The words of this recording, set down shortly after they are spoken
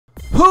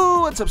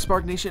What's up,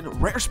 Spark Nation?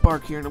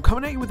 RareSpark here, and I'm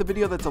coming at you with a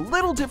video that's a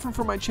little different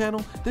from my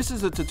channel. This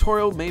is a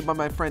tutorial made by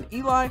my friend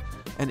Eli,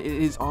 and it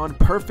is on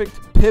perfect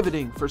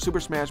pivoting for Super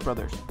Smash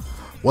Bros.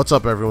 What's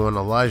up everyone,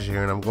 Elijah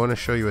here, and I'm going to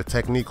show you a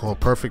technique called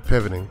perfect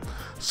pivoting.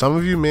 Some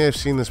of you may have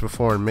seen this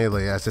before in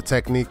Melee as the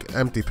technique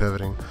empty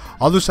pivoting.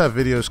 Others have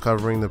videos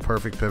covering the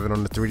perfect pivot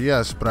on the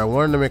 3DS, but I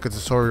wanted to make a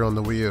tutorial on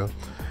the Wii U.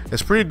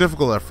 It's pretty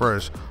difficult at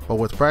first, but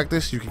with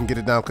practice you can get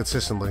it down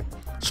consistently.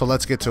 So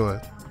let's get to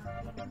it.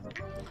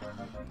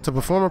 To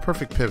perform a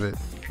perfect pivot,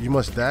 you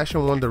must dash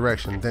in one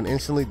direction, then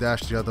instantly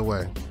dash the other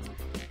way.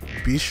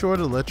 Be sure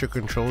to let your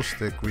control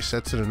stick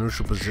reset to the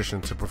neutral position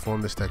to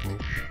perform this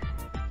technique.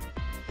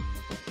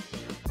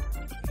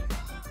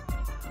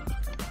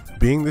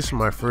 Being this is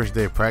my first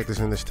day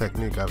practicing this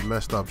technique, I've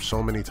messed up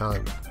so many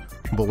times.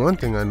 But one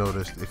thing I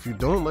noticed, if you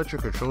don't let your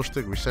control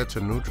stick reset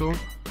to neutral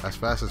as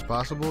fast as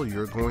possible,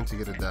 you're going to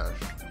get a dash.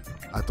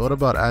 I thought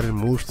about adding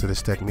moves to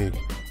this technique,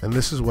 and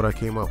this is what I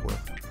came up with.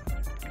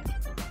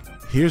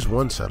 Here's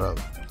one setup.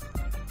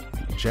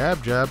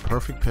 Jab, jab,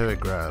 perfect pivot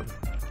grab.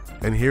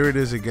 And here it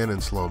is again in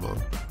slow-mo.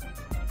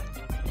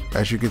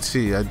 As you can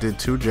see, I did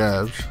two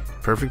jabs,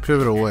 perfect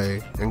pivot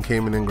away, and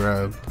came in and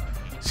grabbed.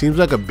 Seems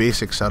like a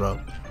basic setup.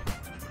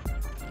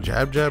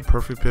 Jab, jab,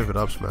 perfect pivot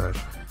up smash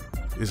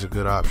is a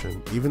good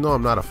option. Even though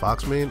I'm not a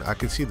Fox main, I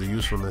can see the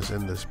usefulness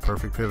in this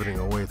perfect pivoting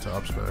away to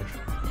up smash.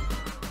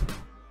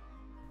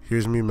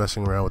 Here's me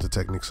messing around with the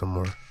technique some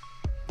more.